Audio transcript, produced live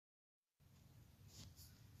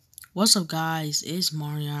What's up, guys? It's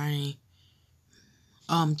Mariani.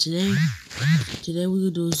 Today we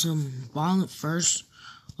gonna do some Violette1st.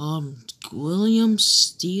 William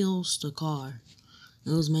steals the car.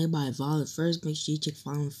 It was made by Violette1st. Make sure you check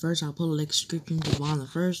Violette1st. I'll put a link description to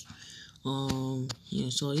Violette1st.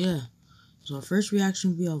 So our first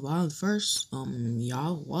reaction video of Violette1st.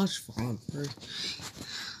 Y'all watch Violette1st.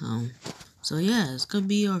 It's gonna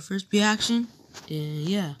be our first reaction.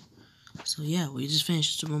 We just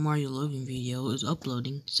finished Super Mario Logan video. It was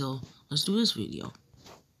uploading, so let's do this video.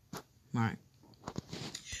 Alright.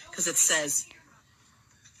 Because it says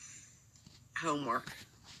homework.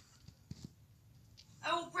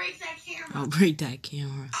 I will break that camera. I'll break that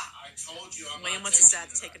camera. I told you William wants his dad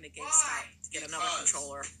to take him to GameStop to get another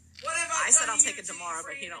controller. I said I'll take it tomorrow,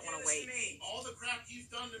 but he don't want to wait. All the crap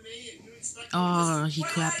you've done to me, and you expect He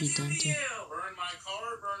crap he done too. burn my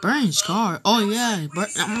car, Burn his car. Oh yeah,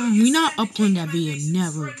 we're not uploading that video,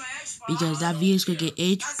 never, because that video's gonna get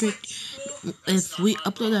age restricted. If we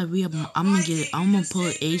upload that video, I'm gonna put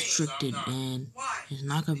it age restricted, and it's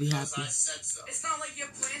not gonna be happy. It's not like you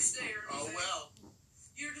have plans today or anything. Oh well.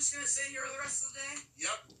 You're just gonna sit here the rest of the day?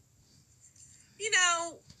 Yep. You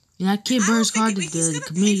know. And that kid burns hard to the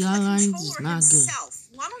community guidelines is not good.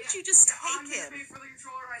 Why don't you just take I'm him? gonna pay for the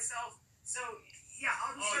controller myself. So yeah,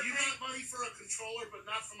 I'll just start paying. Got money for a controller, but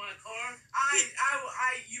not for my car.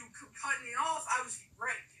 You cut me off. I was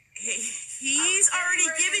right. He's already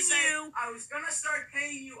given you. I was gonna start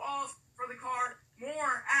paying you off for the car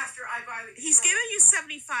more after I buy the controller. He's giving you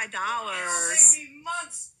 $75. It'll take me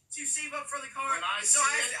months to save up for the car. I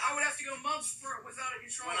would have to go months without a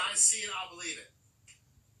controller. When I see it, I'll believe it.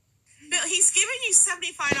 Bill, he's giving you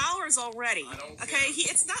 $75 already. Okay,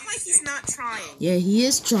 it's not like he's not trying. Yeah, he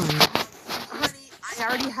is trying. Honey, I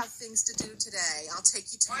already have things to do today. I'll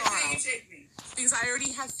take you tomorrow. Why can't you take me? Because I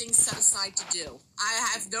already have things set aside to do. I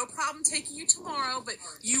have no problem taking you tomorrow, but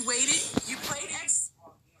you waited. You played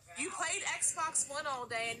Xbox One all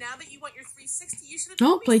day, and now that you want your 360, you should have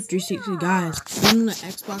Don't play 360, guys. I'm on the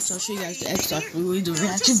Xbox. I'll show you guys the Xbox. We do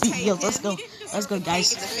reaction videos. Let's go. Let's go,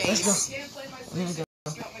 guys. Let's go. We're gonna go.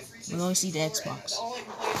 We're gonna see the Xbox.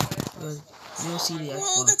 We're gonna see the Xbox.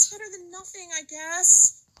 Well, that's better than nothing, I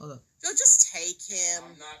guess. Hold up. They'll just take him.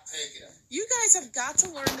 I'm not taking him. You guys have got to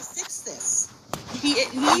learn to fix this.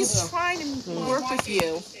 He's trying to work with you.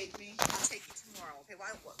 I'll take you tomorrow. Okay,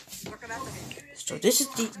 we're gonna have to. So this is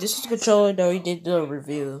the controller that we did the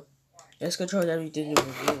review. This controller that we did the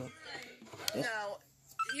review. No,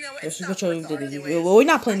 you know This is the controller we did the review. Well, we're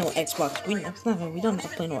not playing no Xbox. We don't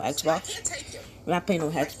play no Xbox. We're not playing no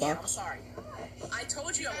Xbox. I'm sorry. I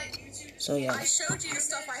told you. So yeah. I showed you the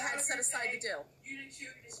stuff I had set aside to do. You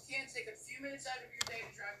just can't take a few minutes out of your day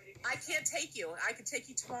to drive me to I can't take you. I can take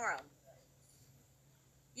you tomorrow.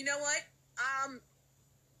 You know what?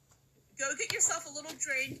 Go get yourself a little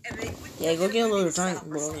drink and then Go get a little drink,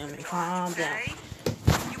 bro. I mean, calm down.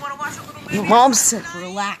 You want to watch a little movie? Your mom said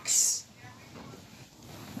relax.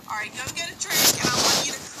 Alright, go get a drink and I want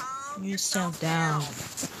you to calm yourself down.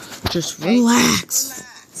 Just relax.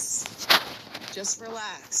 Just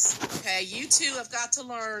relax. Okay, you two have got to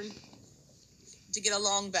learn to get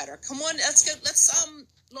along better. Come on, let's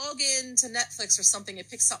log in to Netflix or something and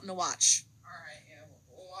pick something to watch. All right, yeah,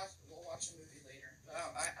 we'll watch a movie later.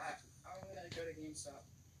 I'm gonna go to GameStop.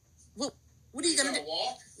 Well, what are you gonna do?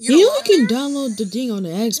 Walk? You can download the thing on the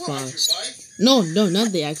Xbox. No,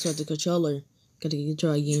 not the Xbox, the controller. Got to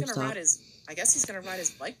control GameStop. I guess he's gonna ride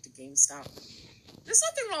his bike to GameStop. There's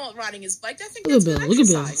nothing wrong with riding his bike. I think Look that's at good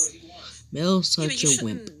Bill. exercise. Bill's Yeah, but such you a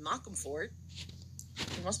wimp. shouldn't mock him for it.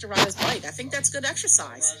 He wants to ride his bike. I think that's good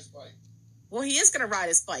exercise. Well, he is going to ride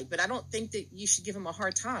his bike, but I don't think that you should give him a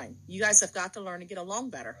hard time. You guys have got to learn to get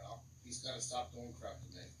along better. Well, he's got to stop doing crap to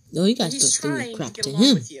me. No, you guys He's still do trying crap to get to along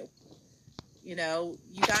him. with you. You know,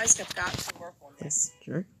 you guys have got to work on this.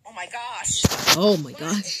 Sure. Oh my gosh. Oh my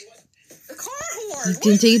gosh. The car horn. He's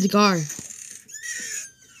gonna take the car.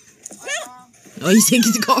 Oh, he's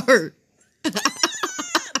taking the car.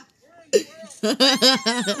 Oh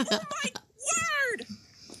my word!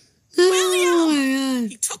 Oh my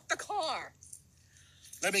He took the car.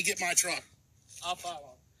 Let me get my truck. I'll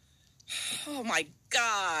follow. Oh my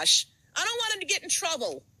gosh. I don't want him to get in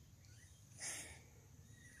trouble.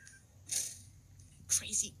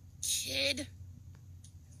 Crazy kid.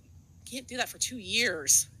 Can't do that for 2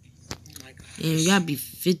 years. Oh my gosh. And you gotta be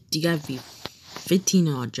 15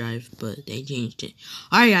 on drive, but they changed it.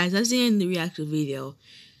 Alright guys, that's the end of the reaction video.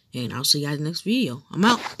 And I'll see you guys in the next video. I'm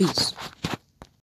out. Peace.